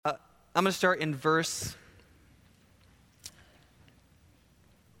I'm going to start in verse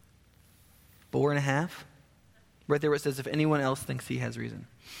 4.5, right there where it says, if anyone else thinks he has reason.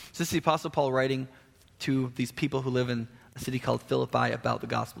 So this is the Apostle Paul writing to these people who live in a city called Philippi about the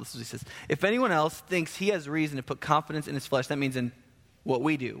gospel. This is what he says. If anyone else thinks he has reason to put confidence in his flesh, that means in what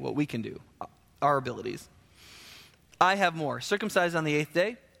we do, what we can do, our abilities. I have more. Circumcised on the 8th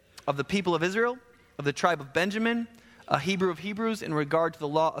day, of the people of Israel, of the tribe of Benjamin, a Hebrew of Hebrews, in regard to the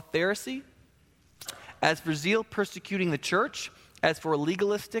law, a Pharisee. As for zeal, persecuting the church. As for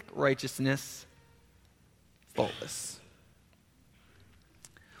legalistic righteousness, faultless.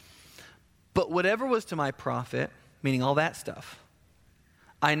 But whatever was to my profit, meaning all that stuff,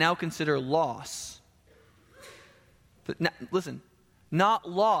 I now consider loss. But listen, not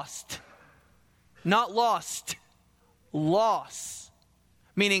lost. Not lost. Loss.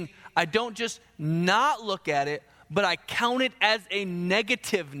 Meaning, I don't just not look at it, but I count it as a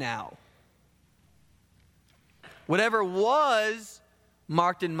negative now. Whatever was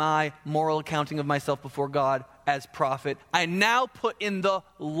marked in my moral accounting of myself before God as profit, I now put in the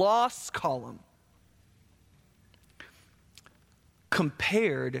loss column.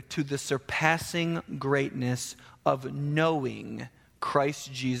 Compared to the surpassing greatness of knowing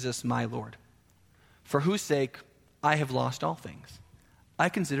Christ Jesus my Lord, for whose sake I have lost all things. I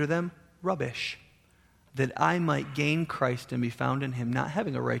consider them rubbish, that I might gain Christ and be found in him, not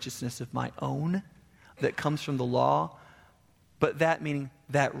having a righteousness of my own that comes from the law, but that meaning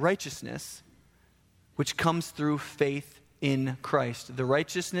that righteousness which comes through faith in Christ, the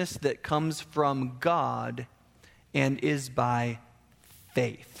righteousness that comes from God and is by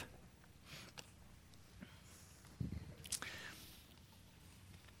faith.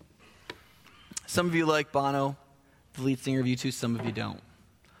 Some of you like Bono, the lead singer of U2, some of you don't.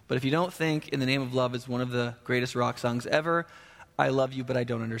 But if you don't think In the Name of Love is one of the greatest rock songs ever, I love you, but I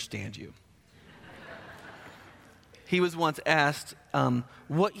don't understand you. He was once asked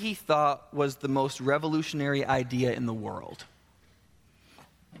what he thought was the most revolutionary idea in the world.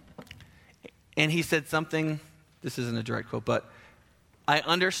 And he said something, this isn't a direct quote, but I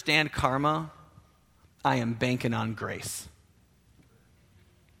understand karma, I am banking on grace.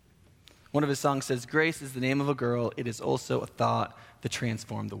 One of his songs says, grace is the name of a girl, it is also a thought that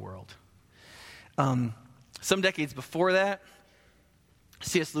transformed the world. Some decades before that,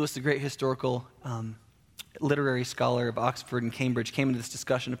 C.S. Lewis, the great historical literary scholar of Oxford and Cambridge, came into this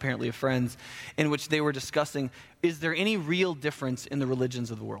discussion, apparently of friends, in which they were discussing, is there any real difference in the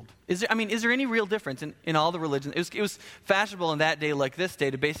religions of the world? Is there any real difference in all the religions? It was fashionable in that day, like this day,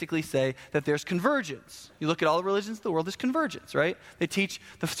 to basically say that there's convergence. You look at all the religions of the world, there's convergence, right? They teach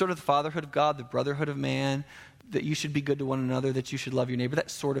the sort of the fatherhood of God, the brotherhood of man, that you should be good to one another, that you should love your neighbor, that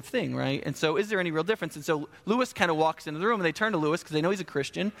sort of thing, right? And so is there any real difference? And so Lewis kind of walks into the room, and they turn to Lewis because they know he's a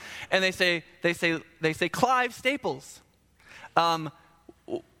Christian, and they say, Clive Staples,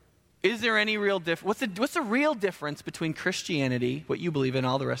 is there any real difference? What's the real difference between Christianity, what you believe in,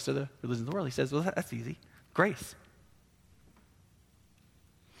 all the rest of the religions of the world? He says, well, that's easy. Grace.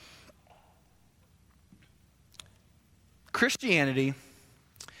 Christianity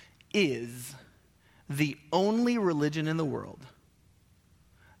is the only religion in the world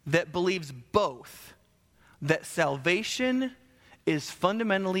that believes both that salvation is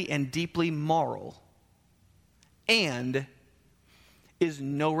fundamentally and deeply moral and is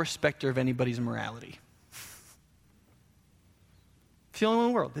no respecter of anybody's morality. It's the only one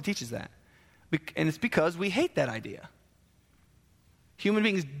in the world that teaches that. And it's because we hate that idea. Human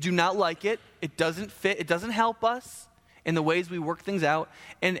beings do not like it. It doesn't fit. It doesn't help us in the ways we work things out,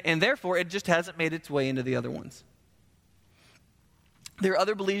 and therefore it just hasn't made its way into the other ones. There are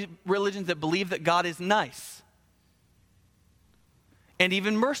other religions that believe that God is nice and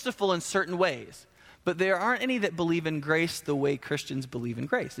even merciful in certain ways, but there aren't any that believe in grace the way Christians believe in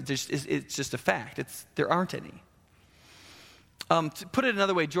grace. It's just a fact. There aren't any. To put it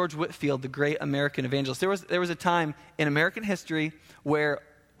another way, George Whitefield, the great American evangelist, there was a time in American history where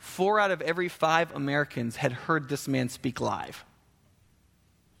 4 out of every 5 Americans had heard this man speak live.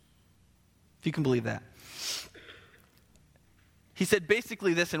 If you can believe that. He said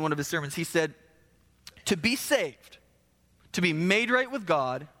basically this in one of his sermons. He said, to be saved, to be made right with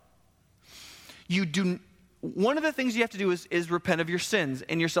God, one of the things you have to do is repent of your sins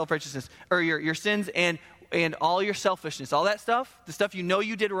and your self-righteousness, or your sins and all your selfishness, all that stuff, the stuff you know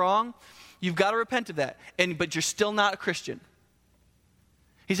you did wrong, you've got to repent of that. But you're still not a Christian.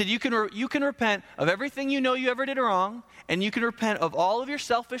 He said you can repent of everything you know you ever did wrong, and you can repent of all of your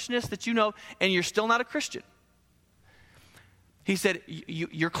selfishness that you know, and you're still not a Christian. He said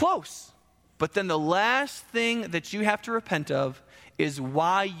you're close, but then the last thing that you have to repent of is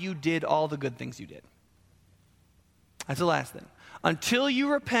why you did all the good things you did. That's the last thing. Until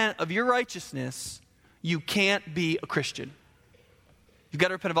you repent of your righteousness, you can't be a Christian. You've got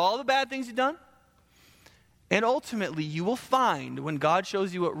to repent of all the bad things you've done. And ultimately, you will find when God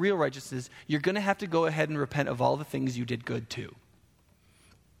shows you what real righteousness is, you're going to have to go ahead and repent of all the things you did good too.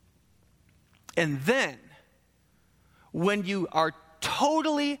 And then, when you are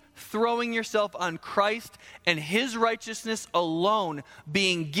totally throwing yourself on Christ and his righteousness alone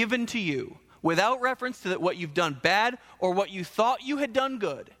being given to you, without reference to what you've done bad or what you thought you had done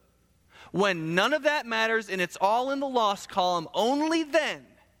good, when none of that matters and it's all in the lost column, only then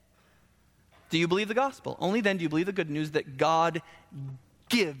do you believe the gospel. Only then do you believe the good news that God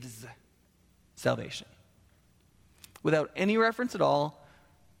gives salvation. Without any reference at all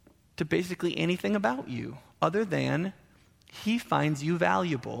to basically anything about you, other than he finds you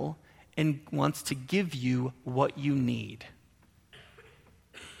valuable and wants to give you what you need.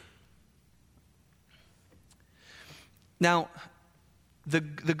 Now, the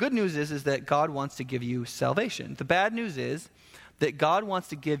good news is that God wants to give you salvation. The bad news is that God wants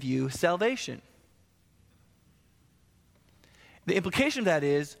to give you salvation. The implication of that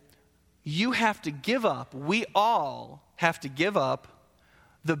is you have to give up, we all have to give up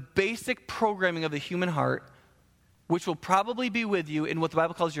the basic programming of the human heart, which will probably be with you in what the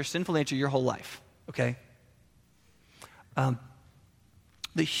Bible calls your sinful nature your whole life, okay?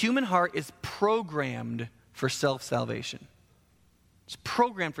 The human heart is programmed for self-salvation. It's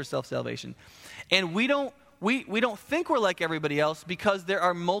programmed for self-salvation. And we don't think we're like everybody else because there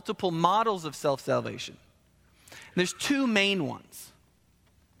are multiple models of self-salvation. There's two main ones.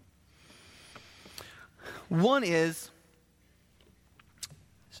 One is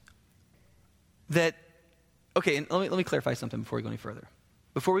that, okay, and let me clarify something before we go any further.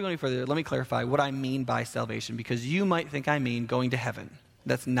 Before we go any further, let me clarify what I mean by salvation, because you might think I mean going to heaven.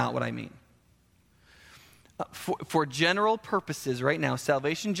 That's not what I mean. For general purposes right now,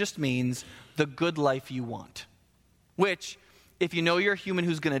 salvation just means the good life you want. Which, if you know you're a human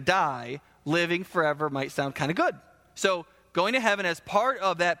who's going to die, living forever might sound kind of good. So going to heaven as part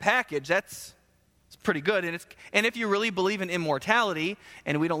of that package, it's pretty good. And if you really believe in immortality,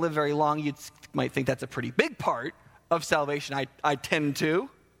 and we don't live very long, you might think that's a pretty big part of salvation. I tend to.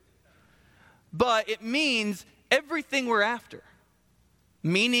 But it means everything we're after.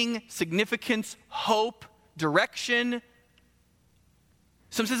 Meaning, significance, hope, direction,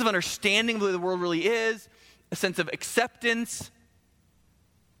 some sense of understanding of who the world really is, a sense of acceptance,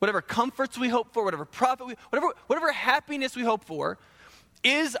 whatever comforts we hope for, whatever profit, whatever happiness we hope for,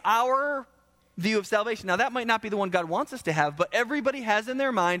 is our view of salvation. Now, that might not be the one God wants us to have, but everybody has in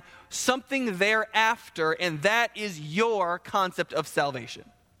their mind something thereafter, and that is your concept of salvation.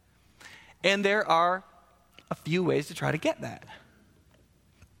 And there are a few ways to try to get that.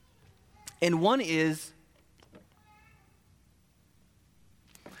 And one is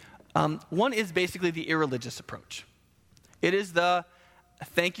basically the irreligious approach. It is the,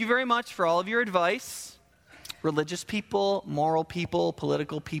 thank you very much for all of your advice. Religious people, moral people,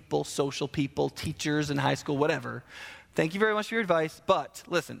 political people, social people, teachers in high school, whatever. Thank you very much for your advice. But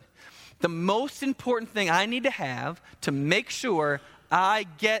listen, the most important thing I need to have to make sure I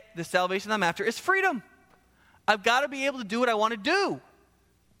get the salvation I'm after is freedom. I've got to be able to do what I want to do.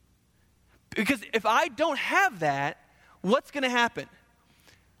 Because if I don't have that, what's going to happen?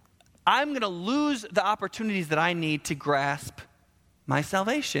 I'm going to lose the opportunities that I need to grasp my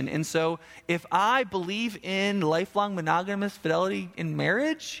salvation. And so if I believe in lifelong monogamous fidelity in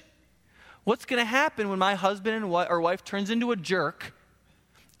marriage, what's going to happen when my husband or wife turns into a jerk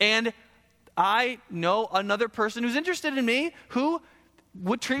and I know another person who's interested in me who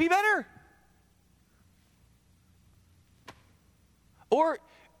would treat me better? Or,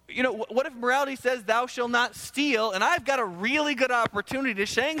 what if morality says thou shalt not steal, and I've got a really good opportunity to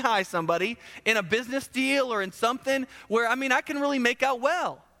Shanghai somebody in a business deal or in something where, I can really make out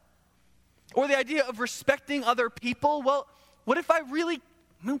well? Or the idea of respecting other people. Well, what if I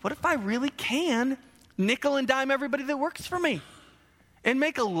really can nickel and dime everybody that works for me and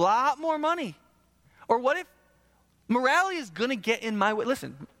make a lot more money? Or what if morality is going to get in my way?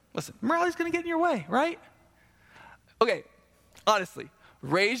 Listen, morality is going to get in your way, right? Okay, honestly.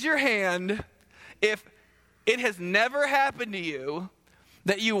 Raise your hand if it has never happened to you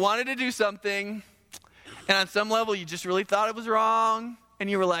that you wanted to do something and on some level you just really thought it was wrong and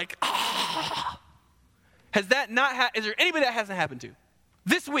you were like, ah. Has that not is there anybody that hasn't happened to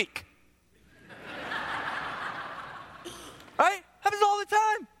this week? Right? Happens all the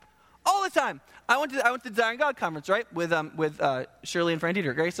time. All the time. I went to the Desiring God conference, right? With Shirley and Fran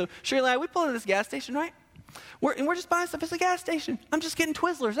Dietrich, right? So Shirley and I, we pulled into this gas station, right? We're just buying stuff at the gas station. I'm just getting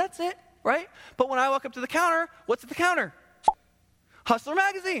Twizzlers, that's it, right? But when I walk up to the counter, what's at the counter? Hustler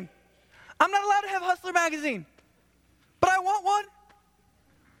magazine. I'm not allowed to have Hustler magazine, but I want one.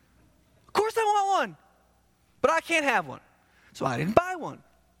 Of course I want one, but I can't have one. So I didn't buy one.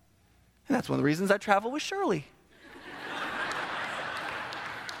 And that's one of the reasons I travel with Shirley.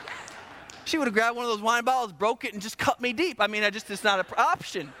 She would have grabbed one of those wine bottles, broke it, and just cut me deep. I mean, it's not an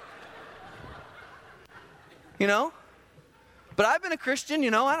option. You know? But I've been a Christian,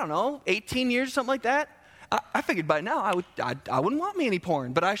 I don't know, 18 years or something like that. I figured by now I wouldn't want me any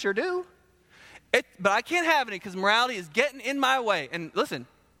porn, but I sure do. But I can't have any because morality is getting in my way. And listen,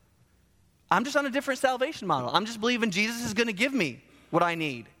 I'm just on a different salvation model. I'm just believing Jesus is going to give me what I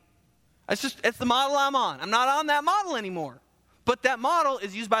need. It's the model I'm on. I'm not on that model anymore. But that model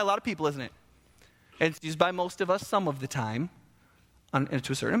is used by a lot of people, isn't it? And it's used by most of us some of the time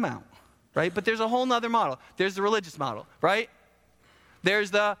to a certain amount, right? But there's a whole nother model. There's the religious model, right? There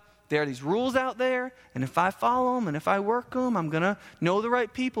are these rules out there, and if I follow them and if I work them, I'm going to know the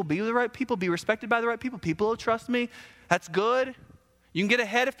right people, be with the right people, be respected by the right people. People will trust me. That's good. You can get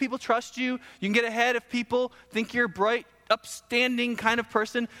ahead if people trust you. You can get ahead if people think you're a bright, upstanding kind of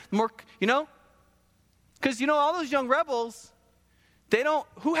person. Because, all those young rebels,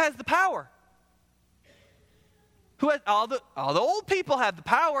 who has the power? All the old people have the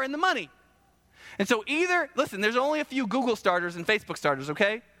power and the money. And so there's only a few Google starters and Facebook starters,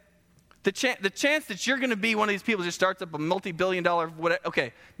 okay? The chance that you're going to be one of these people just starts up a multi-billion-dollar whatever,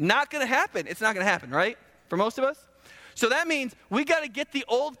 okay, not going to happen. It's not going to happen, right? For most of us. So that means we got to get the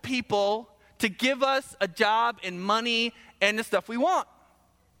old people to give us a job and money and the stuff we want.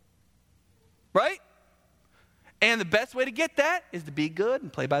 Right? And the best way to get that is to be good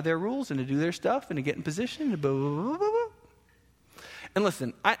and play by their rules and to do their stuff and to get in position and blah, blah, blah, blah, blah. And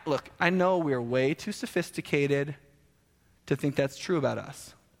listen, I know we're way too sophisticated to think that's true about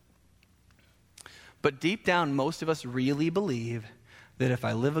us. But deep down, most of us really believe that if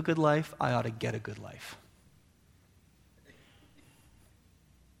I live a good life, I ought to get a good life.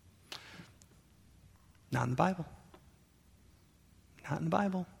 Not in the Bible. Not in the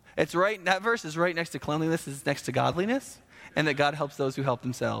Bible. It's right, that verse is right next to cleanliness, is next to godliness, and that God helps those who help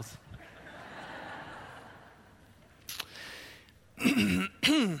themselves.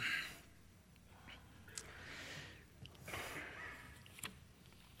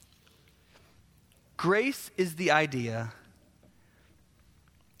 Grace is the idea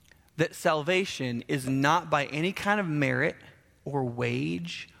that salvation is not by any kind of merit or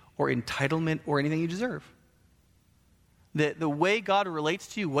wage or entitlement or anything you deserve. The way God relates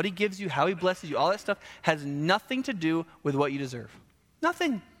to you, what he gives you, how he blesses you, all that stuff has nothing to do with what you deserve.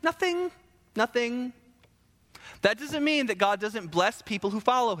 Nothing. That doesn't mean that God doesn't bless people who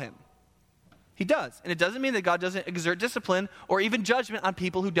follow him. He does. And it doesn't mean that God doesn't exert discipline or even judgment on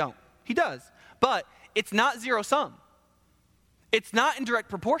people who don't. He does. But it's not zero sum. It's not in direct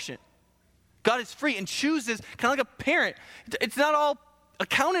proportion. God is free and chooses, kind of like a parent. It's not all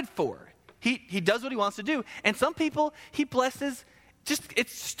accounted for. He does what he wants to do. And some people he blesses,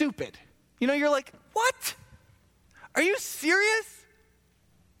 it's stupid. You're like, what? Are you serious?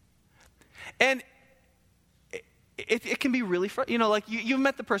 And it can be really frustrating. Like you've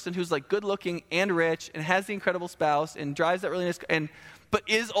met the person who's like good looking and rich and has the incredible spouse and drives that really nice, but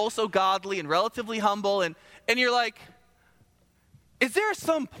is also godly and relatively humble. And you're like, is there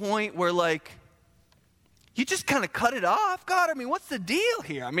some point where like, you just kind of cut it off? God, what's the deal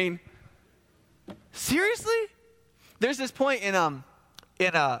here? Seriously? There's this point in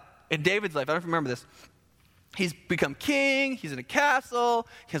David's life. I don't know if you remember this. He's become king. He's in a castle.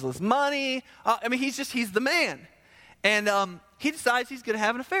 He has all this money. He's the man. And he decides he's going to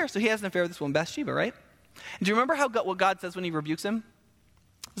have an affair. So he has an affair with this woman, Bathsheba, right? And do you remember what God says when he rebukes him?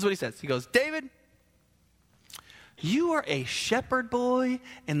 This is what he says. He goes, David, you are a shepherd boy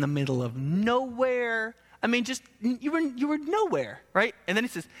in the middle of nowhere. You were nowhere, right? And then he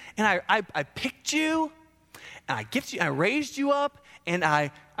says, and I picked you, and I gifted you, I raised you up, and I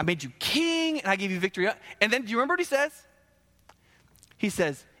made you king, and I gave you victory. And then, do you remember what he says? He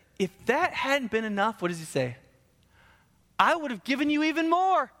says, if that hadn't been enough, what does he say? I would have given you even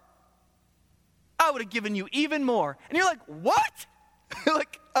more. I would have given you even more. And you're like, what?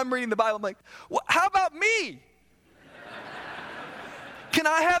 Like, I'm reading the Bible, I'm like, how about me? Can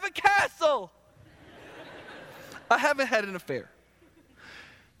I have a castle? I haven't had an affair.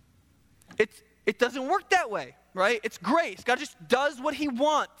 It doesn't work that way, right? It's grace. God just does what he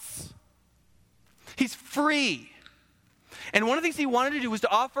wants. He's free. And one of the things he wanted to do was to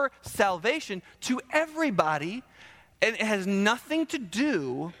offer salvation to everybody, and it has nothing to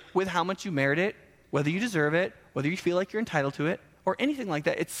do with how much you merit it whether you deserve it, whether you feel like you're entitled to it, or anything like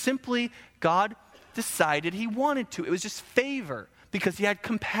that. It's simply God decided he wanted to. It was just favor because he had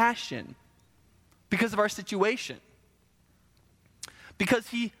compassion because of our situation. Because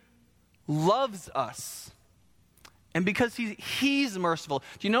he loves us. And because he's merciful.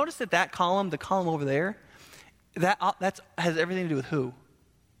 Do you notice that column, the column over there, that has everything to do with who?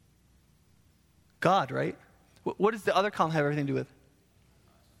 God, right? What does the other column have everything to do with?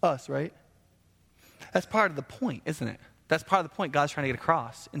 Us, right? That's part of the point, isn't it? That's part of the point God's trying to get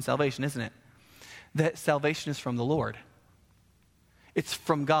across in salvation, isn't it? That salvation is from the Lord. It's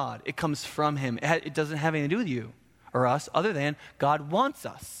from God. It comes from him. It doesn't have anything to do with you or us other than God wants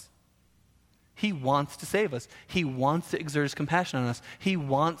us. He wants to save us. He wants to exert his compassion on us. He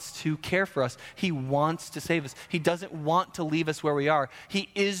wants to care for us. He wants to save us. He doesn't want to leave us where we are. He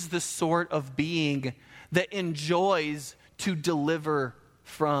is the sort of being that enjoys to deliver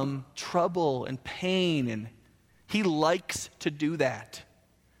from trouble and pain, and he likes to do that.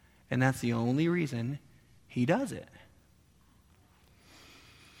 And that's the only reason he does it.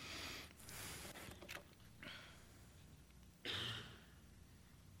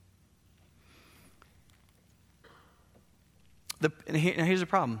 And here's the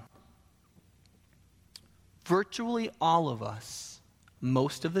problem. Virtually all of us,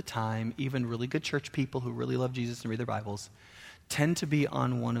 most of the time, even really good church people who really love Jesus and read their Bibles, tend to be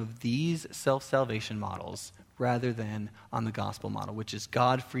on one of these self-salvation models rather than on the gospel model, which is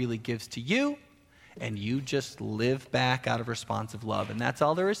God freely gives to you, and you just live back out of responsive love. And that's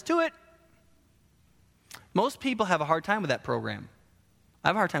all there is to it. Most people have a hard time with that program. I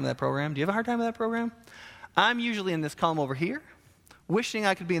have a hard time with that program. Do you have a hard time with that program? I'm usually in this column over here, wishing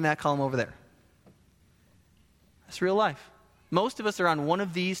I could be in that column over there. That's real life. Most of us are on one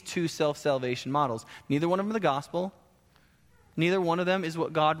of these two self-salvation models. Neither one of them are the gospel. Neither one of them is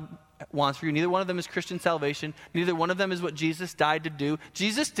what God wants for you. Neither one of them is Christian salvation. Neither one of them is what Jesus died to do.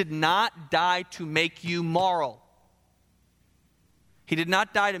 Jesus did not die to make you moral. He did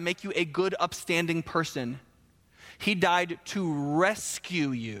not die to make you a good, upstanding person. He died to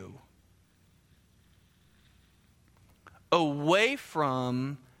rescue you away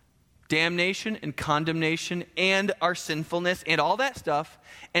from damnation and condemnation and our sinfulness and all that stuff,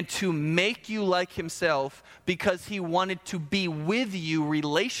 and to make you like himself because he wanted to be with you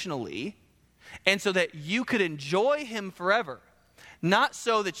relationally, and so that you could enjoy him forever. Not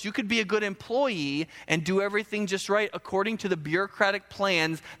so that you could be a good employee and do everything just right according to the bureaucratic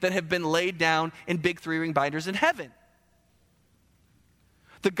plans that have been laid down in big 3-ring binders in heaven.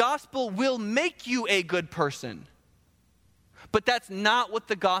 The gospel will make you a good person. But that's not what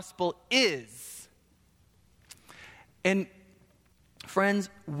the gospel is. And friends,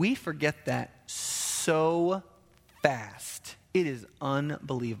 we forget that so fast. It is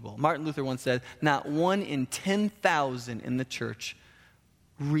unbelievable. Martin Luther once said, not 1 in 10,000 in the church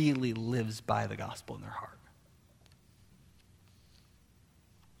really lives by the gospel in their heart.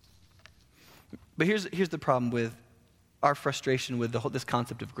 But here's the problem with our frustration with this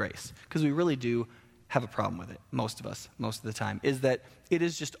concept of grace, because we really do have a problem with it, most of us, most of the time, is that it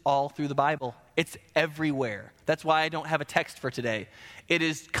is just all through the Bible. It's everywhere. That's why I don't have a text for today. It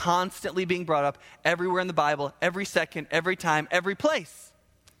is constantly being brought up everywhere in the Bible, every second, every time, every place.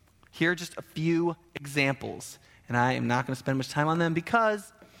 Here are just a few examples, and I am not going to spend much time on them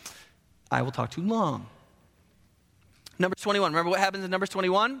because I will talk too long. Numbers 21. Remember what happens in Numbers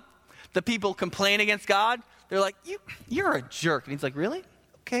 21? The people complain against God. They're like, you're a jerk. And he's like, really?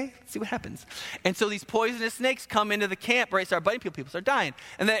 Okay, let's see what happens. And so these poisonous snakes come into the camp, right? Start biting people. People start dying.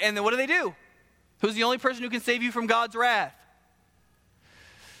 And then what do? Who's the only person who can save you from God's wrath?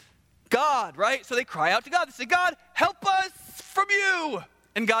 God, right? So they cry out to God. They say, God, help us from you.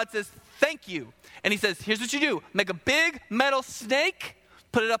 And God says, thank you. And he says, here's what you do. Make a big metal snake,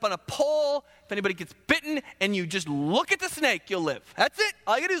 put it up on a pole. If anybody gets bitten and you just look at the snake, you'll live. That's it.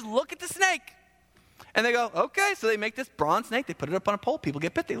 All you got to do is look at the snake. And they go, okay, so they make this bronze snake. They put it up on a pole. People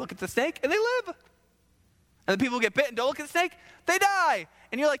get bit. They look at the snake, and they live. And the people who get bit and don't look at the snake, they die.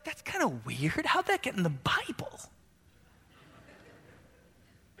 And you're like, that's kind of weird. How'd that get in the Bible?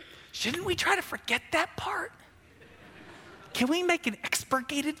 Shouldn't we try to forget that part? Can we make an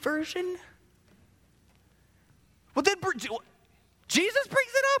expurgated version? Well, then Jesus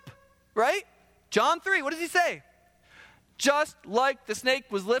brings it up, right? John 3, what does he say? Just like the snake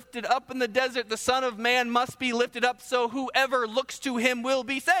was lifted up in the desert, the Son of Man must be lifted up so whoever looks to him will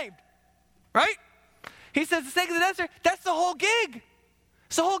be saved. Right? He says the snake in the desert, that's the whole gig.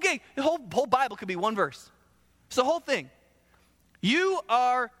 It's the whole gig. The whole Bible could be one verse. It's the whole thing. You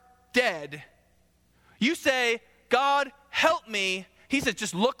are dead. You say, God, help me. He says,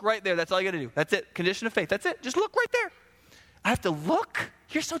 just look right there. That's all you got to do. That's it. Condition of faith. That's it. Just look right there. I have to look?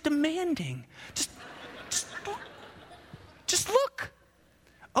 You're so demanding. Just look.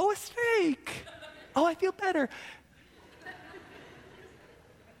 Oh, a snake. Oh, I feel better.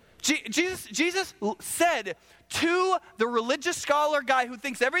 Jesus said to the religious scholar guy who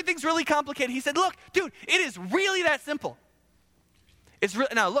thinks everything's really complicated, he said, look, dude, it is really that simple.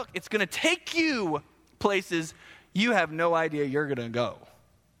 Now, look, it's going to take you places you have no idea you're going to go.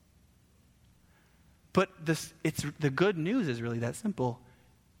 But the good news is really that simple.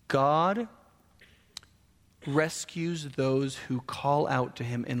 God rescues those who call out to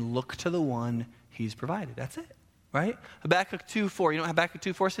him and look to the one he's provided. That's it, right? Habakkuk 2:4. You know what Habakkuk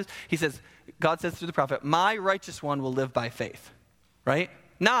 2:4 says? He says, God says through the prophet, my righteous one will live by faith, right?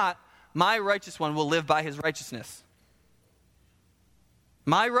 Not, my righteous one will live by his righteousness.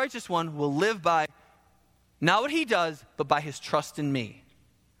 My righteous one will live by, not what he does, but by his trust in me.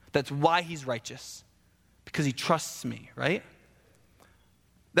 That's why he's righteous. Because he trusts me, right?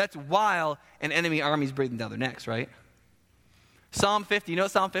 That's while an enemy army is breathing down their necks, right? Psalm 50, you know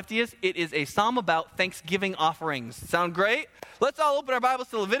what Psalm 50 is? It is a psalm about thanksgiving offerings. Sound great? Let's all open our Bibles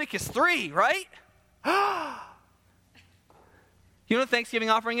to Leviticus 3, right? You know what a thanksgiving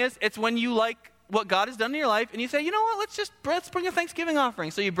offering is? It's when you like what God has done in your life, and you say, you know what, let's bring a thanksgiving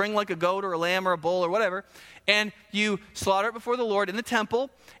offering. So you bring like a goat or a lamb or a bull or whatever, and you slaughter it before the Lord in the temple,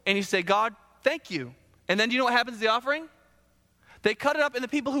 and you say, God, thank you. And then do you know what happens to the offering? They cut it up, and the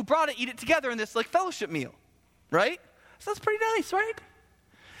people who brought it eat it together in this like fellowship meal, right? So that's pretty nice, right?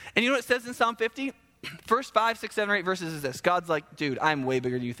 And you know what it says in Psalm 50? First 5, 6, 7, or 8 verses is this. God's like, dude, I'm way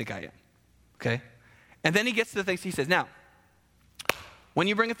bigger than you think I am, okay? And then he gets to the things, he says, now, when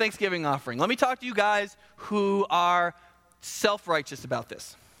you bring a thanksgiving offering, let me talk to you guys who are self-righteous about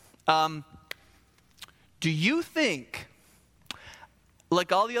this. Do you think,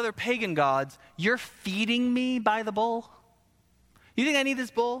 like all the other pagan gods, you're feeding me by the bowl? You think I need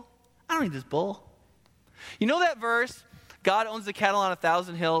this bowl? I don't need this bowl. You know that verse, God owns the cattle on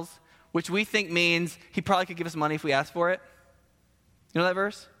 1,000 hills, which we think means he probably could give us money if we asked for it? You know that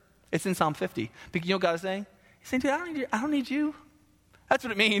verse? It's in Psalm 50. But you know what God is saying? He's saying, dude, I don't need you. That's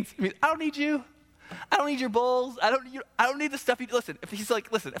what it means. It means, I don't need you. I don't need your bowls. I don't need the stuff you do. Listen,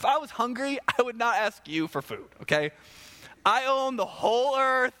 if I was hungry, I would not ask you for food, okay? I own the whole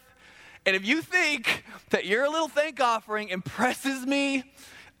earth. And if you think that your little thank offering impresses me,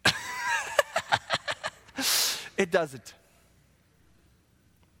 it doesn't.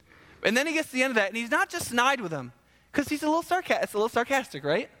 And then he gets to the end of that, and he's not just snide with them, because he's a little sarcastic,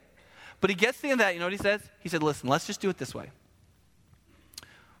 right? But he gets to the end of that, you know what he says? He said, listen, let's just do it this way.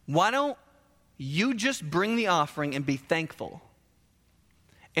 Why don't you just bring the offering and be thankful,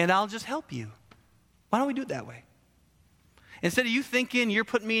 and I'll just help you? Why don't we do it that way? Instead of you thinking you're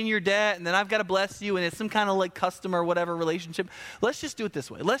putting me in your debt and then I've got to bless you and it's some kind of like custom or whatever relationship, let's just do it this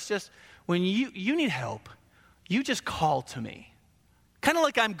way. Let's just, when you need help, you just call to me. Kind of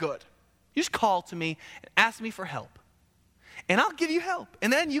like I'm good. You just call to me and ask me for help. And I'll give you help.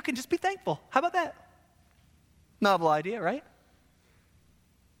 And then you can just be thankful. How about that? Novel idea, right?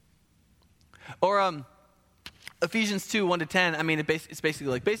 Or Ephesians 2, 1-10, I mean, it's basically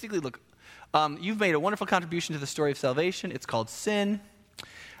like, look, you've made a wonderful contribution to the story of salvation. It's called sin.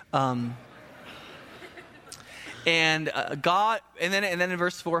 And God, and then in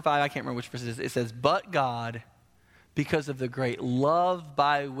verse 4 or 5, I can't remember which verse it is, it says, but God, because of the great love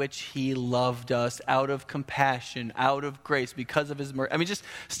by which he loved us, out of compassion, out of grace, because of his mercy. I mean, just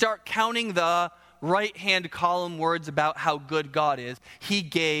start counting the right-hand column words about how good God is. He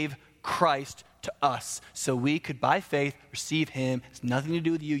gave Christ to us so we could by faith receive him. It's nothing to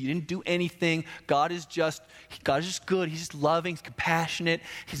do with you. You didn't do anything. God is just good. He's just loving. He's compassionate.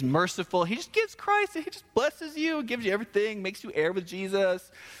 He's merciful. He just gives Christ and he just blesses you, gives you everything, makes you heir with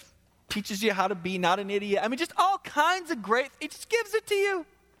Jesus, teaches you how to be not an idiot. I mean, just all kinds of great. He just gives it to you,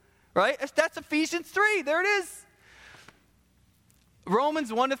 right? That's Ephesians 3. There it is.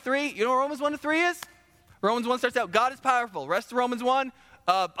 Romans 1-3. You know what Romans 1-3 is? Romans 1 starts out, God is powerful. Rest of Romans 1,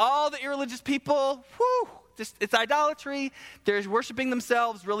 all the irreligious people, it's idolatry. They're worshiping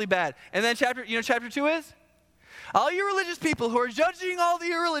themselves really bad. And then chapter 2 is? All you religious people who are judging all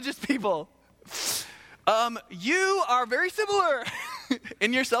the irreligious people, you are very similar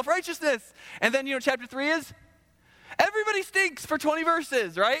in your self-righteousness. And then, chapter 3 is? Everybody stinks for 20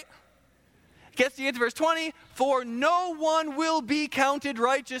 verses, right? Gets to the end of verse 20, for no one will be counted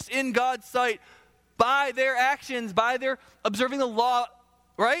righteous in God's sight by their actions, by their observing the law,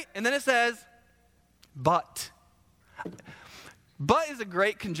 right? And then it says, but. But is a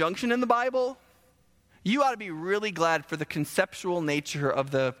great conjunction in the Bible. you ought to be really glad for the conceptual nature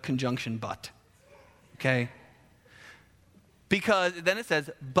of the conjunction but. Okay? Because then it says,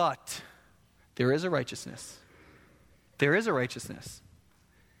 but there is a righteousness. There is a righteousness.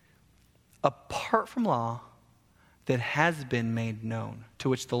 Apart from law that has been made known, to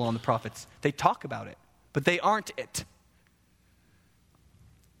which the law and the prophets, they talk about it, but they aren't it.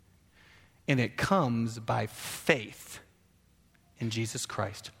 And it comes by faith in Jesus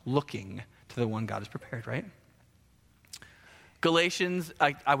Christ, looking to the one God has prepared, right? Galatians,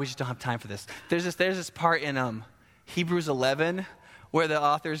 we just don't have time for this. There's this part in Hebrews 11 where the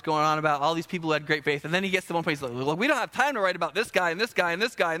author is going on about all these people who had great faith, and then he gets to one place like, look, we don't have time to write about this guy and this guy and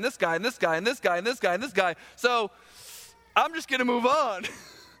this guy and this guy and this guy and this guy and this guy and this guy, so I'm just going to move on.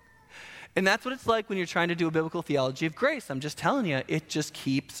 And that's what it's like when you're trying to do a biblical theology of grace. I'm just telling you, it just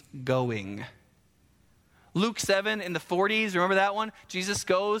keeps going. Luke 7 in the 40s, remember that one? Jesus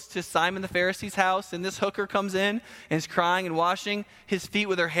goes to Simon the Pharisee's house, and this hooker comes in and is crying and washing his feet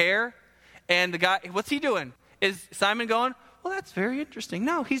with her hair. And the guy, what's he doing? Is Simon going, well, that's very interesting.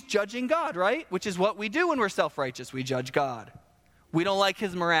 No, he's judging God, right? Which is what we do when we're self-righteous. We judge God. We don't like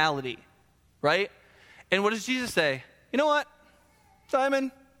his morality, right? And what does Jesus say? You know what,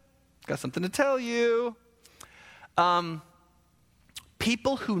 Simon? Got something to tell you.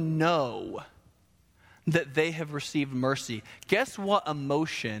 People who know that they have received mercy, guess what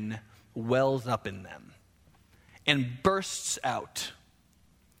emotion wells up in them and bursts out?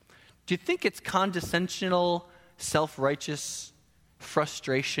 Do you think it's condescensional, self-righteous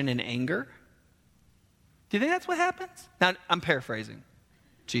frustration and anger? Do you think that's what happens? Now, I'm paraphrasing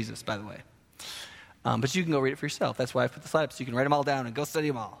Jesus, by the way. But you can go read it for yourself. That's why I put the slide up, so you can write them all down and go study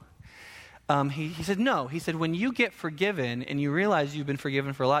them all. He said, no. He said, when you get forgiven and you realize you've been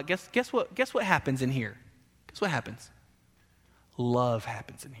forgiven for a lot, guess what happens in here? Guess what happens? Love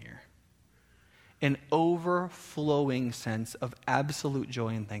happens in here. An overflowing sense of absolute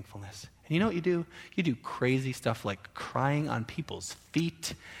joy and thankfulness. And you know what you do? You do crazy stuff like crying on people's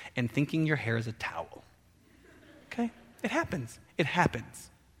feet and thinking your hair is a towel. Okay? It happens. It happens.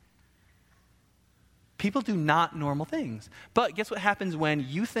 People do not normal things. But guess what happens when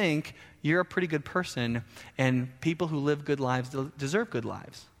you think you're a pretty good person and people who live good lives deserve good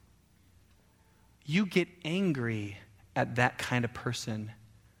lives? You get angry at that kind of person.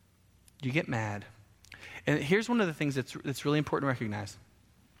 You get mad. And here's one of the things that's really important to recognize.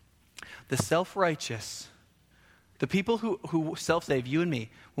 The self-righteous, the people who self-save, you and me,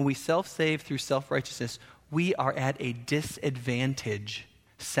 when we self-save through self-righteousness, we are at a disadvantage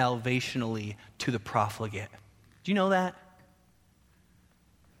salvationally to the profligate. Do you know that?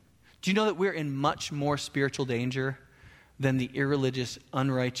 Do you know that we're in much more spiritual danger than the irreligious,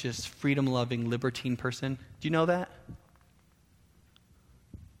 unrighteous, freedom-loving, libertine person? Do you know that?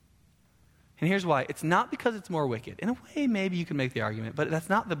 And here's why. It's not because it's more wicked. In a way, maybe you can make the argument, but that's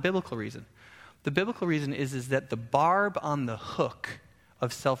not the biblical reason. The biblical reason is that the barb on the hook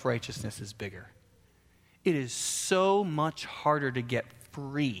of self-righteousness is bigger. It is so much harder to get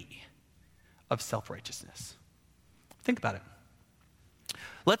free of self-righteousness. Think about it.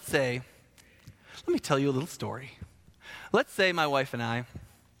 Let me tell you a little story. Let's say my wife and I are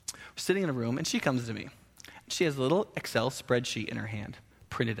sitting in a room and she comes to me. She has a little Excel spreadsheet in her hand,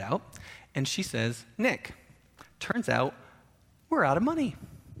 printed out, and she says, Nick, turns out we're out of money.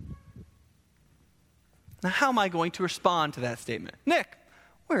 Now, how am I going to respond to that statement? Nick,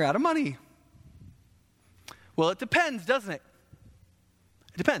 we're out of money. Well, it depends, doesn't it?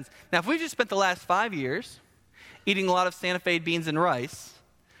 It depends. Now, if we just spent the last 5 years eating a lot of Santa Fe beans and rice,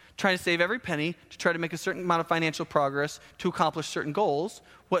 trying to save every penny to try to make a certain amount of financial progress to accomplish certain goals,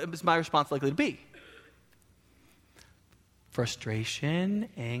 what is my response likely to be? Frustration,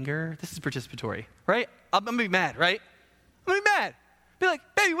 anger. This is participatory, right? I'm going to be mad, right? I'm going to be mad. Be like,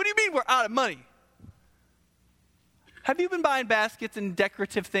 baby, what do you mean we're out of money? Have you been buying baskets and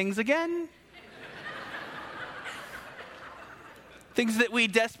decorative things again? Things that we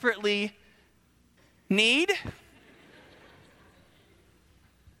desperately need?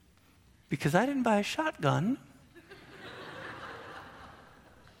 Because I didn't buy a shotgun.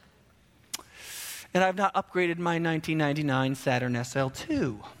 And I've not upgraded my 1999 Saturn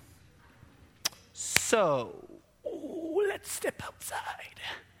SL2. So, let's step outside.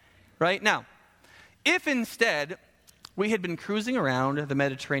 Right? Now, if instead we had been cruising around the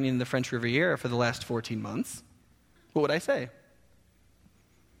Mediterranean and the French Riviera for the last 14 months, what would I say?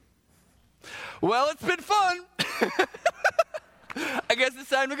 Well, it's been fun. I guess it's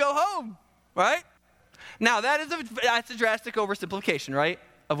time to go home, right? Now, that's a drastic oversimplification, right,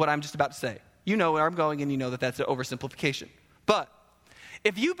 of what I'm just about to say. You know where I'm going, and you know that that's an oversimplification. But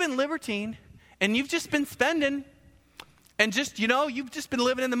if you've been libertine and you've just been spending, and just, you've just been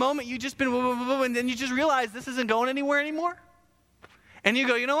living in the moment. You've just been, and then you just realize this isn't going anywhere anymore. And you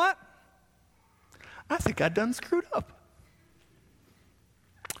go, you know what? I think I done screwed up.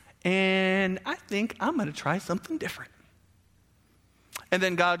 And I think I'm going to try something different. And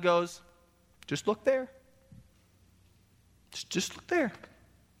then God goes, just look there. Just look there.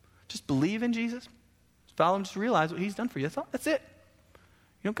 Just believe in Jesus. Just follow him. Just realize what he's done for you. That's all. That's it.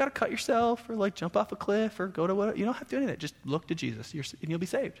 You don't got to cut yourself or jump off a cliff or go to whatever. You don't have to do any of that. Just look to Jesus and you'll be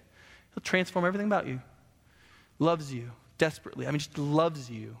saved. He'll transform everything about you. Loves you desperately. Just loves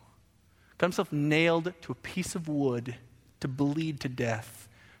you. Got himself nailed to a piece of wood to bleed to death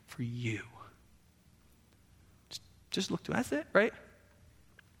for you. Just look to him. That's it, right?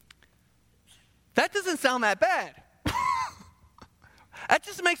 That doesn't sound that bad. That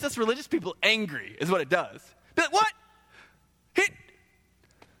just makes us religious people angry, is what it does. Be like, what?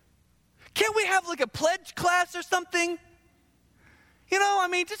 Can't we have a pledge class or something?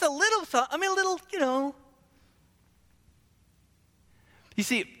 Just a little something. A little, You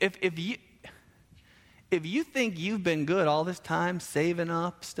see, if you think you've been good all this time, saving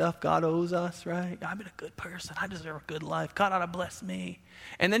up stuff God owes us, right? I've been a good person. I deserve a good life. God ought to bless me.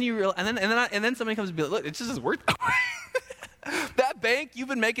 And then you realize, and then somebody comes and be like, look, it just isn't worth it. That bank you've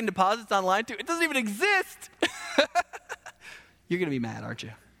been making deposits online to, it doesn't even exist. You're going to be mad, aren't you?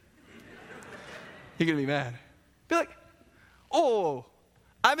 You're going to be mad. Be like, oh,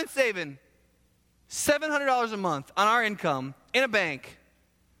 I've been saving $700 a month on our income in a bank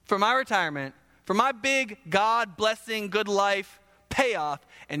for my retirement, for my big God-blessing, good life payoff,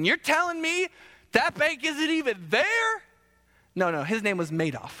 and you're telling me that bank isn't even there? No, his name was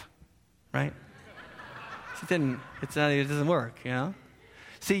Madoff, right? It doesn't work,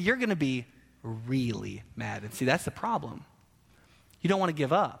 See, you're going to be really mad. And see, that's the problem. You don't want to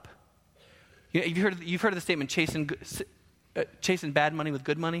give up. You've heard of the statement, chasing bad money with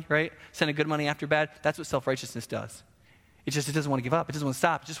good money, right? Sending good money after bad. That's what self-righteousness does. It doesn't want to give up. It doesn't want to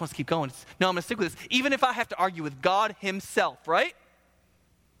stop. It just wants to keep going. No, I'm going to stick with this, even if I have to argue with God himself, right?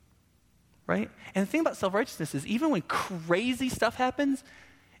 Right? And the thing about self-righteousness is even when crazy stuff happens,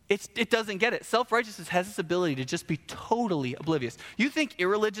 it doesn't get it. Self-righteousness has this ability to just be totally oblivious. You think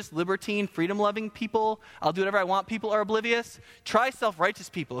irreligious, libertine, freedom-loving people, I'll do whatever I want people are oblivious? Try self-righteous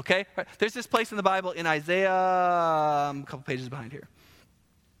people, okay? Right. There's this place in the Bible in Isaiah, a couple pages behind here.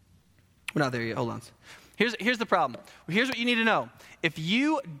 We're not there yet. Hold on. Here's the problem. Here's what you need to know. If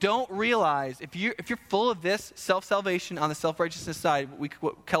you don't realize, if you're full of this self-salvation on the self-righteousness side,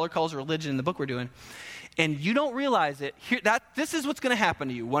 what Keller calls religion in the book we're doing, and you don't realize it, this is what's going to happen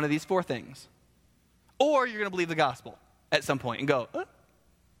to you, one of these four things. Or you're going to believe the gospel at some point and go,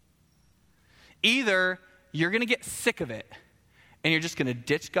 Either you're going to get sick of it, and you're just going to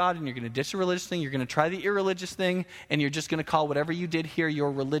ditch God, and you're going to ditch the religious thing, you're going to try the irreligious thing, and you're just going to call whatever you did here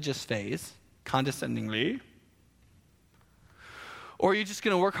your religious phase, condescendingly. Or you're just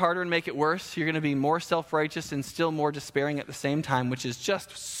going to work harder and make it worse. You're going to be more self-righteous and still more despairing at the same time, which is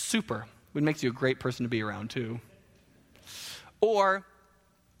just super. It makes you a great person to be around, too. Or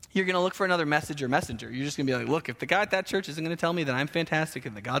you're going to look for another message or messenger. You're just going to be like, look, if the guy at that church isn't going to tell me that I'm fantastic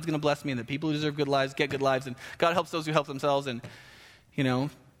and that God's going to bless me and that people who deserve good lives get good lives and God helps those who help themselves and,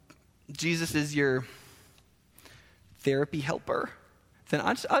 Jesus is your therapy helper, then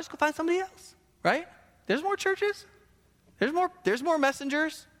I'll just go find somebody else, right? There's more churches. There's more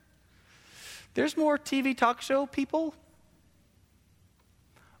messengers. There's more TV talk show people.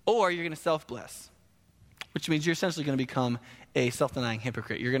 Or you're going to self-bless, which means you're essentially going to become a self-denying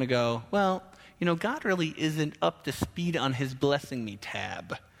hypocrite. You're going to go, well, God really isn't up to speed on his blessing me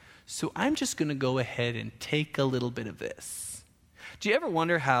tab, so I'm just going to go ahead and take a little bit of this. Do you ever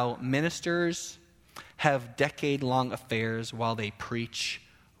wonder how ministers have decade-long affairs while they preach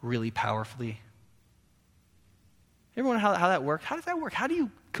really powerfully? You ever wonder how that works? How does that work? How do you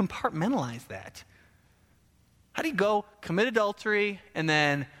compartmentalize that? How do you go commit adultery and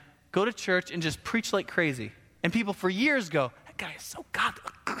then go to church and just preach like crazy? And people for years go, that guy is so God,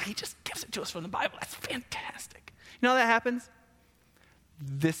 he just gives it to us from the Bible. That's fantastic. You know how that happens?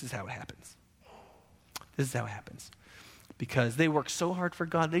 This is how it happens. This is how it happens. Because they work so hard for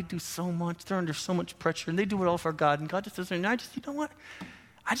God. They do so much. They're under so much pressure. And they do it all for God. And God just doesn't. You know what?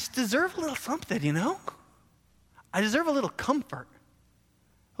 I just deserve a little something, I deserve a little comfort.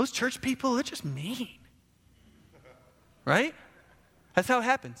 Those church people, they're just mean. Right? That's how it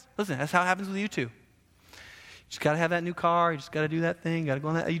happens. Listen, that's how it happens with you too. You just got to have that new car. You just got to do that thing. Got to go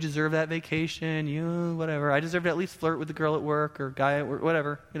on that. You deserve that vacation. Whatever. I deserve to at least flirt with the girl at work or guy at work.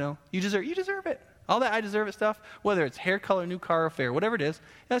 Whatever. You deserve it. All that I deserve it stuff. Whether it's hair color, new car, affair, whatever it is.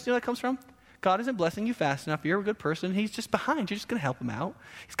 You know that comes from? God isn't blessing you fast enough. You're a good person. He's just behind. You're just going to help him out.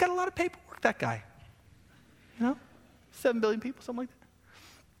 He's got a lot of paperwork, that guy. 7 billion people, something like that.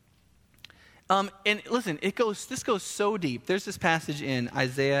 And listen, this goes so deep. There's this passage in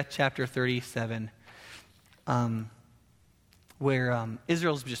Isaiah chapter 37 where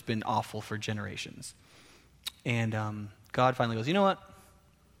Israel's just been awful for generations. And God finally goes, you know what?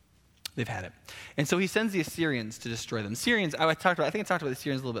 They've had it. And so he sends the Assyrians to destroy them. Syrians, I think I talked about the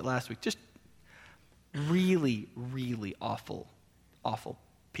Assyrians a little bit last week. Just really, really awful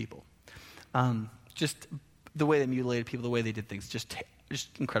people. Just the way they mutilated people, the way they did things, just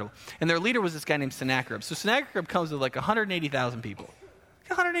incredible. And their leader was this guy named Sennacherib. So Sennacherib comes with like 180,000 people.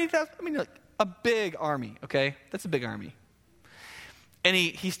 180,000, I mean, like a big army, okay? That's a big army. And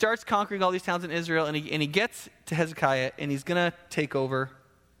he starts conquering all these towns in Israel, and he gets to Hezekiah, and he's going to take over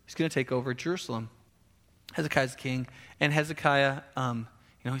Jerusalem. Hezekiah's king, and Hezekiah,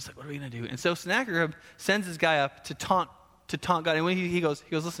 he's like, what are we going to do? And so Sennacherib sends this guy up to taunt God. And when he goes,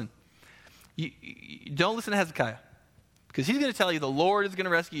 listen, you don't listen to Hezekiah, because he's going to tell you the Lord is going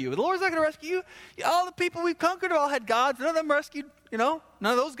to rescue you. But the Lord's not going to rescue you. All the people we've conquered all had gods. None of them rescued, none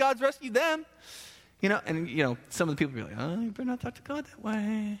of those gods rescued them. Some of the people be like, oh, you better not talk to God that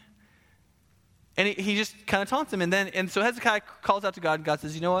way. And he just kind of taunts him. And so Hezekiah calls out to God, and God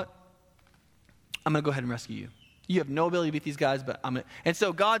says, you know what? I'm going to go ahead and rescue you. You have no ability to beat these guys, but I'm going to. And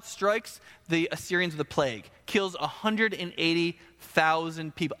so God strikes the Assyrians with a plague, kills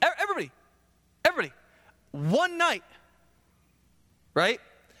 180,000 people. Everybody. One night. Right?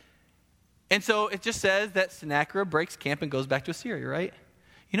 And so it just says that Sennacherib breaks camp and goes back to Assyria, right?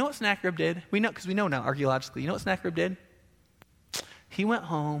 You know what Sennacherib did? We know, because we know now archaeologically. You know what Sennacherib did? He went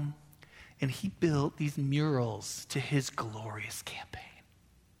home and he built these murals to his glorious campaign.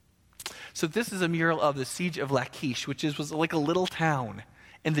 So this is a mural of the siege of Lachish, which was like a little town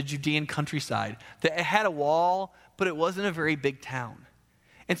in the Judean countryside. That it had a wall, but it wasn't a very big town.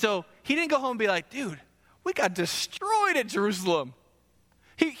 And so he didn't go home and be like, dude, we got destroyed at Jerusalem.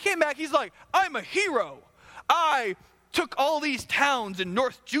 He came back, he's like, I'm a hero. I took all these towns in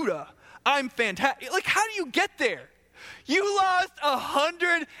North Judah. I'm fantastic. Like, how do you get there? You lost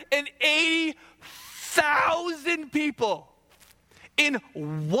 180,000 people in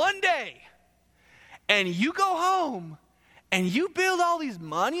one day. And you go home and you build all these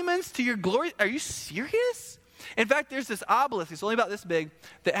monuments to your glory. Are you serious? In fact, there's this obelisk. It's only about this big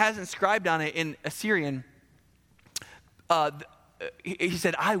that has inscribed on it in Assyrian. He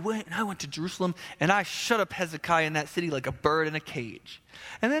said, I went to Jerusalem and I shut up Hezekiah in that city like a bird in a cage.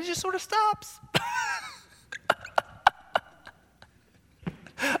 And then it just sort of stops.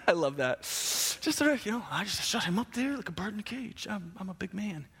 I love that. Just sort of, I just shut him up there like a bird in a cage. I'm a big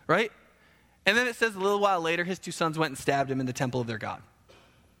man, right? And then it says a little while later, his 2 sons went and stabbed him in the temple of their God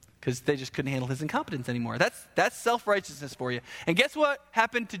because they just couldn't handle his incompetence anymore. That's self-righteousness for you. And guess what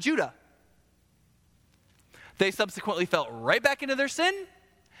happened to Judah? They subsequently fell right back into their sin,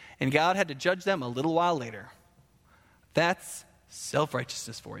 and God had to judge them a little while later. That's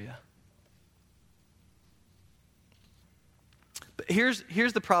self-righteousness for you. But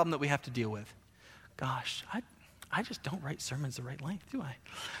here's the problem that we have to deal with. Gosh, I just don't write sermons the right length, do I?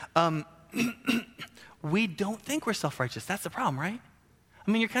 We don't think we're self-righteous. That's the problem, right?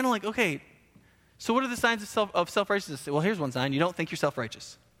 I mean, you're kind of like, okay, so what are the signs of self-righteousness? Well, here's one sign. You don't think you're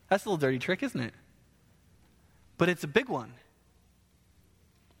self-righteous. That's a little dirty trick, isn't it? But it's a big one.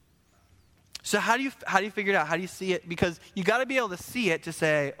 So how do you figure it out? How do you see it? Because you got to be able to see it to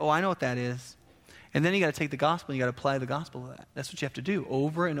say, oh, I know what that is. And then you got to take the gospel and you got to apply the gospel to that. That's what you have to do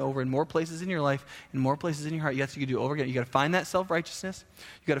over and over in more places in your life, in more places in your heart. You have to do over again. You got to find that self-righteousness.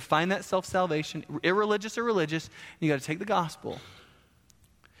 You got to find that self-salvation, irreligious or religious. And you got to take the gospel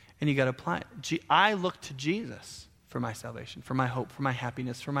and you got to apply it. I look to Jesus for my salvation, for my hope, for my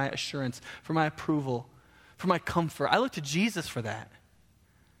happiness, for my assurance, for my approval, for my comfort. I look to Jesus for that.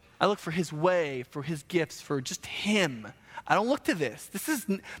 I look for his way, for his gifts, for just him. I don't look to this. This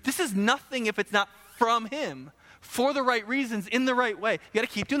is nothing if it's not from him, for the right reasons, in the right way. You got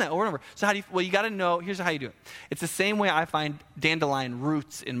to keep doing that over and over. So you got to know, here's how you do it. It's the same way I find dandelion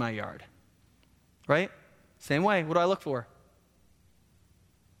roots in my yard. Right? Same way. What do I look for?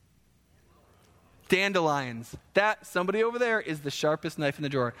 Dandelions. That, somebody over there, is the sharpest knife in the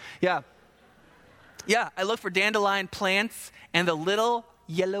drawer. Yeah, I look for dandelion plants and the little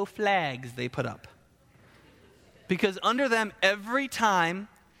yellow flags they put up. Because under them, every time,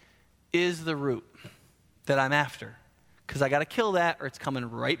 is the root that I'm after. Because I got to kill that or it's coming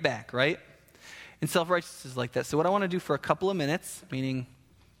right back, right? And self-righteousness is like that. So what I want to do for a couple of minutes, meaning,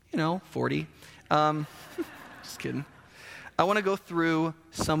 40. Just kidding. I want to go through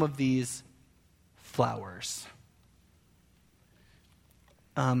some of these flowers.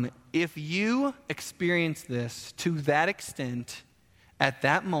 If you experience this to that extent, at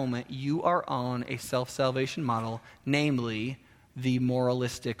that moment, you are on a self-salvation model, namely the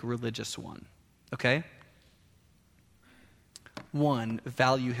moralistic religious one. Okay? 1,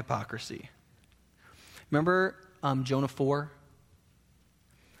 value hypocrisy. Remember Jonah 4?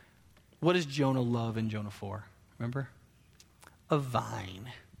 What does Jonah love in Jonah 4? Remember? A vine.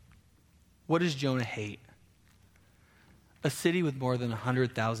 What does Jonah hate? A city with more than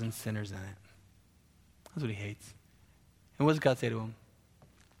 100,000 sinners in it. That's what he hates. And what does God say to him?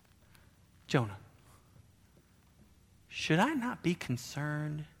 Jonah, should I not be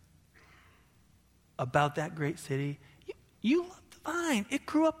concerned about that great city? You love the vine. It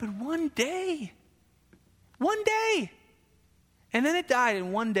grew up in one day. One day. And then it died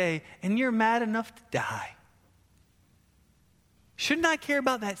in one day, and you're mad enough to die. Shouldn't I care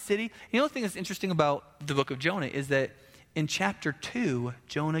about that city? You know the thing that's interesting about the book of Jonah is that in chapter 2,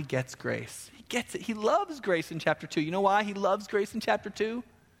 Jonah gets grace. He gets it. He loves grace in chapter 2. You know why he loves grace in chapter 2?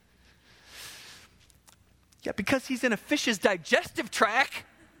 Yeah, because he's in a fish's digestive tract,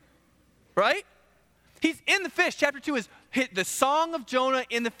 right? He's in the fish. Chapter 2 is the song of Jonah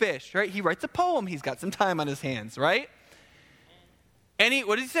in the fish, right? He writes a poem. He's got some time on his hands, right? And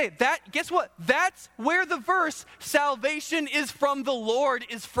what does he say? Guess what? That's where the verse, salvation is from the Lord,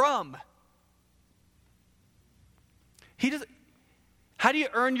 is from. How do you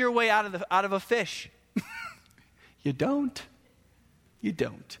earn your way out of a fish? You don't. You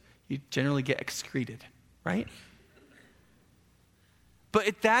don't. You generally get excreted, right?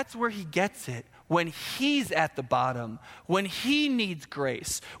 But that's where he gets it. When he's at the bottom, when he needs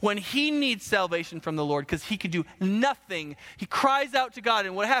grace, when he needs salvation from the Lord, because he can do nothing, he cries out to God,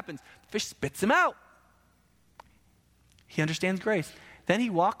 and what happens? The fish spits him out. He understands grace. Then he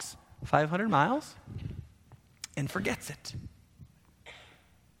walks 500 miles and forgets it.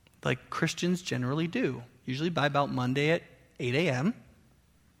 Like Christians generally do. Usually by about Monday at 8 a.m.,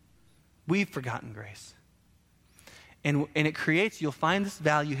 we've forgotten grace. And it creates, you'll find this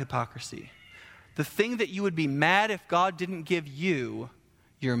value hypocrisy. The thing that you would be mad if God didn't give you,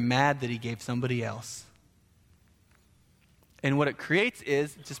 you're mad that he gave somebody else. And what it creates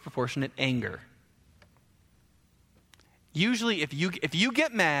is disproportionate anger. Usually if you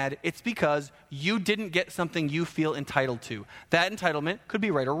get mad, it's because you didn't get something you feel entitled to. That entitlement could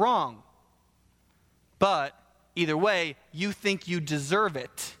be right or wrong. But either way, you think you deserve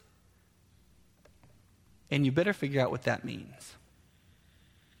it. And you better figure out what that means.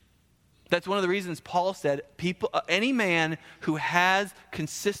 That's one of the reasons Paul said, any man who has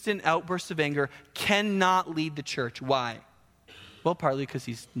consistent outbursts of anger cannot lead the church. Why? Well, partly because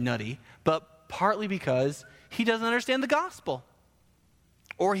he's nutty, but partly because he doesn't understand the gospel.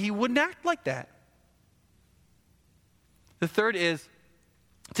 Or he wouldn't act like that. The third is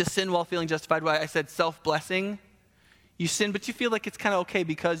to sin while feeling justified. Why I said self-blessing. You sin, but you feel like it's kind of okay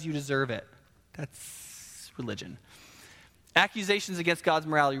because you deserve it. That's religion. Accusations against God's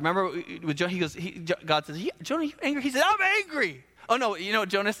morality. Remember with Jonah, God says, Jonah, you angry? He said, I'm angry. Oh no, you know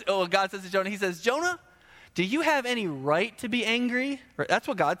what God says to Jonah? He says, Jonah, do you have any right to be angry? That's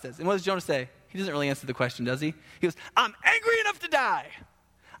what God says. And what does Jonah say? He doesn't really answer the question, does he? He goes, I'm angry enough to die.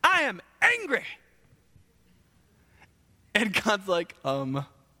 I am angry. And God's like,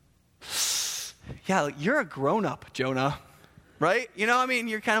 yeah, you're a grown-up, Jonah. Right? You know,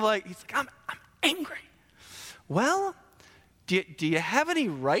 you're kind of like, he's like, I'm angry. Well, do you have any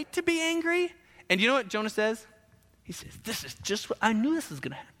right to be angry? And you know what Jonah says? He says, this is just what I knew this was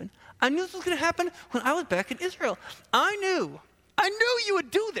going to happen. I knew this was going to happen when I was back in Israel. I knew you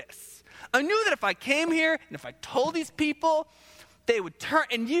would do this. I knew that if I came here and if I told these people, they would turn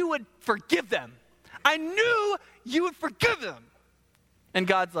and you would forgive them. I knew you would forgive them. And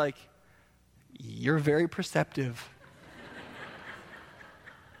God's like, you're very perceptive.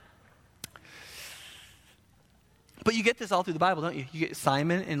 But you get this all through the Bible, don't you? You get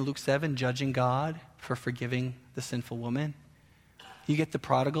Simon in Luke 7 judging God for forgiving the sinful woman. You get the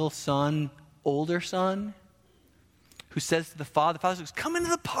prodigal son, older son, who says to the father says, come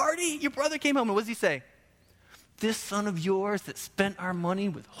into the party. Your brother came home. And what does he say? This son of yours that spent our money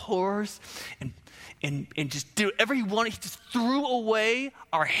with whores and just did whatever he wanted. He just threw away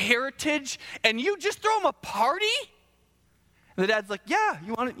our heritage and you just throw him a party? And the dad's like, yeah,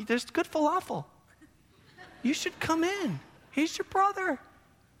 you want it? There's good falafel. You should come in. He's your brother.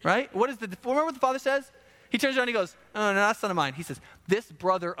 Right? Remember what the father says? He turns around and he goes, oh, no, that's son of mine. He says, this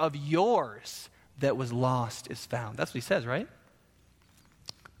brother of yours that was lost is found. That's what he says, right?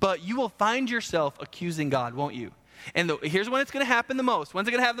 But you will find yourself accusing God, won't you? And here's when it's going to happen the most. When's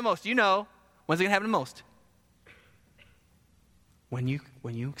it going to happen the most? You know, When's it going to happen the most? When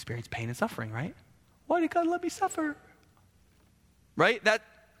you experience pain and suffering, right? Why did God let me suffer? Right? That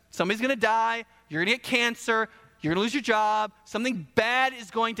somebody's going to die, you're going to get cancer, you're going to lose your job, something bad is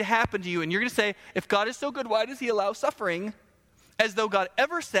going to happen to you, and you're going to say, if God is so good, why does he allow suffering? As though God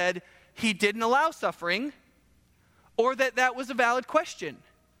ever said he didn't allow suffering, or that was a valid question.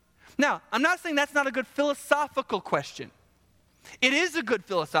 Now, I'm not saying that's not a good philosophical question. It is a good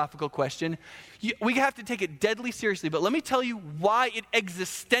philosophical question. We have to take it deadly seriously, but let me tell you why it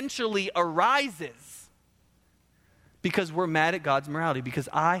existentially arises. Because we're mad at God's morality. Because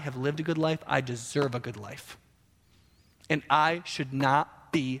I have lived a good life, I deserve a good life. And I should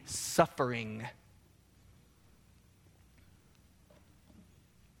not be suffering.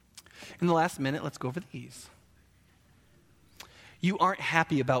 In the last minute, let's go over these. You aren't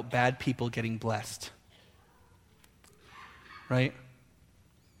happy about bad people getting blessed. Right?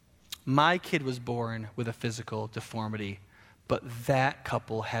 My kid was born with a physical deformity, but that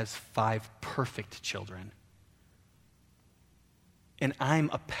couple has 5 perfect children. And I'm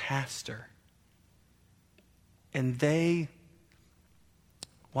a pastor. And they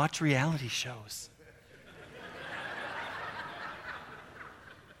watch reality shows.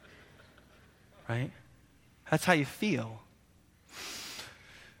 Right? That's how you feel.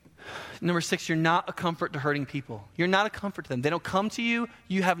 Number 6, you're not a comfort to hurting people. You're not a comfort to them. They don't come to you.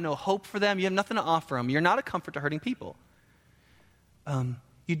 You have no hope for them. You have nothing to offer them. You're not a comfort to hurting people.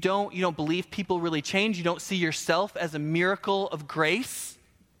 You don't believe people really change. You don't see yourself as a miracle of grace.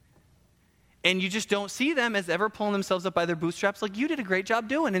 And you just don't see them as ever pulling themselves up by their bootstraps like you did a great job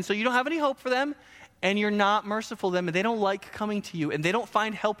doing. And so you don't have any hope for them, and you're not merciful to them, and they don't like coming to you, and they don't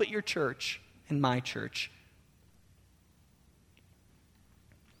find help at your church, in my church.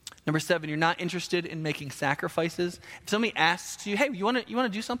 Number 7, you're not interested in making sacrifices. If somebody asks you, hey, you want to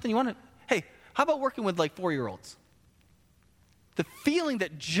do something? Hey, how about working with like 4-year-olds? The feeling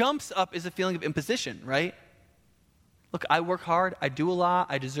that jumps up is a feeling of imposition, right? Look, I work hard. I do a lot.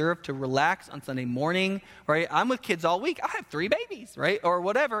 I deserve to relax on Sunday morning, right? I'm with kids all week. I have 3 babies, right? Or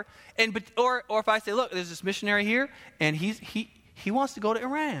whatever. Or if I say, look, there's this missionary here, and he wants to go to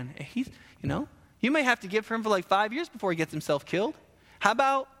Iran. And you may have to give for him for like 5 years before he gets himself killed. How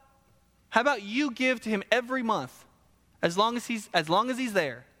about you give to him every month, as long as he's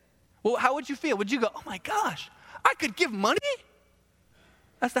there? Well, how would you feel? Would you go, oh my gosh, I could give money?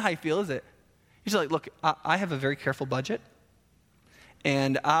 That's not how you feel, is it? You're just like, look, I have a very careful budget,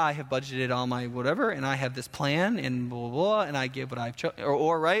 and I have budgeted all my whatever, and I have this plan, and blah, blah, blah, and I give what I've chosen,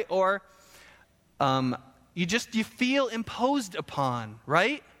 right? Or you feel imposed upon,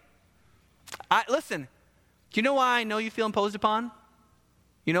 right? Listen, do you know why I know you feel imposed upon?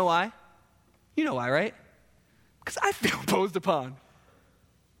 You know why? You know why, right? Because I feel imposed upon.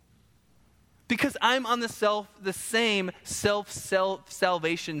 Because I'm on the same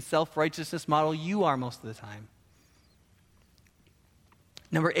self-salvation, self-righteousness model you are most of the time.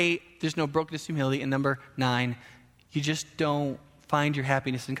 Number 8, there's no brokenness, humility. And number 9, you just don't find your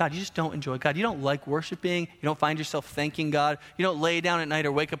happiness in God. You just don't enjoy God. You don't like worshiping. You don't find yourself thanking God. You don't lay down at night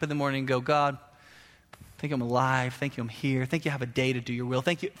or wake up in the morning and go, God, thank you I'm alive. Thank you I'm here. Thank you I have a day to do your will.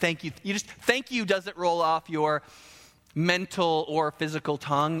 Thank you. Thank you doesn't roll off your mental or physical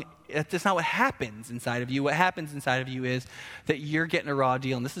tongue. That's not what happens inside of you. What happens inside of you is that you're getting a raw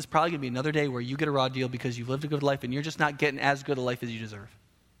deal. And this is probably going to be another day where you get a raw deal because you've lived a good life and you're just not getting as good a life as you deserve.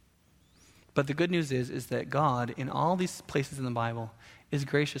 But the good news is that God, in all these places in the Bible, is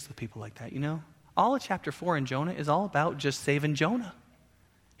gracious with people like that. All of chapter 4 in Jonah is all about just saving Jonah.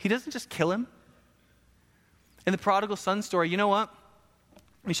 He doesn't just kill him. In the prodigal son story, you know what?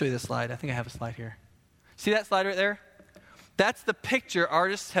 Let me show you this slide. I think I have a slide here. See that slide right there? That's the picture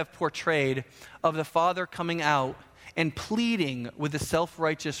artists have portrayed of the father coming out and pleading with the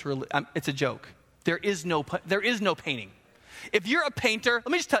self-righteous. It's a joke. There is no painting. If you're a painter,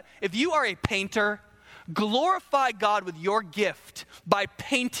 let me just tell you, if you are a painter, glorify God with your gift by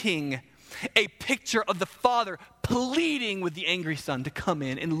painting a picture of the father pleading with the angry son to come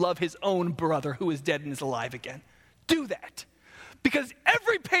in and love his own brother who is dead and is alive again. Do that. Because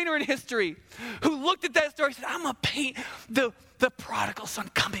every painter in history who looked at that story said, I'm going to paint the prodigal son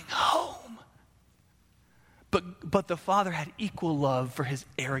coming home. But the father had equal love for his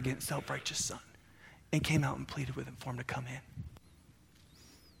arrogant, self-righteous son and came out and pleaded with him for him to come in.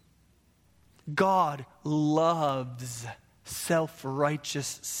 God loves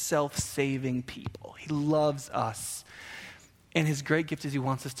self-righteous, self-saving people. He loves us. And his great gift is he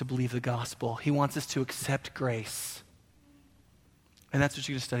wants us to believe the gospel. He wants us to accept grace. And that's what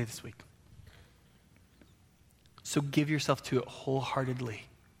you're going to study this week. So give yourself to it wholeheartedly.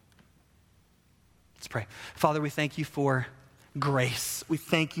 Let's pray. Father, we thank you for grace. We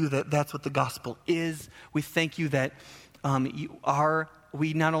thank you that that's what the gospel is. We thank you that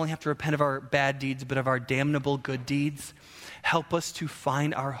we not only have to repent of our bad deeds, but of our damnable good deeds. Help us to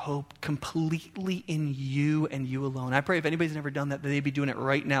find our hope completely in you and you alone. I pray if anybody's never done that, that they'd be doing it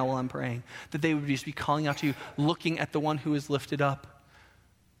right now while I'm praying. That they would just be calling out to you, looking at the one who is lifted up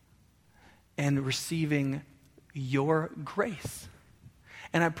and receiving your grace.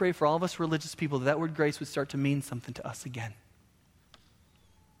 And I pray for all of us religious people that word grace would start to mean something to us again.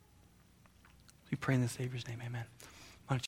 We pray in the Savior's name, amen.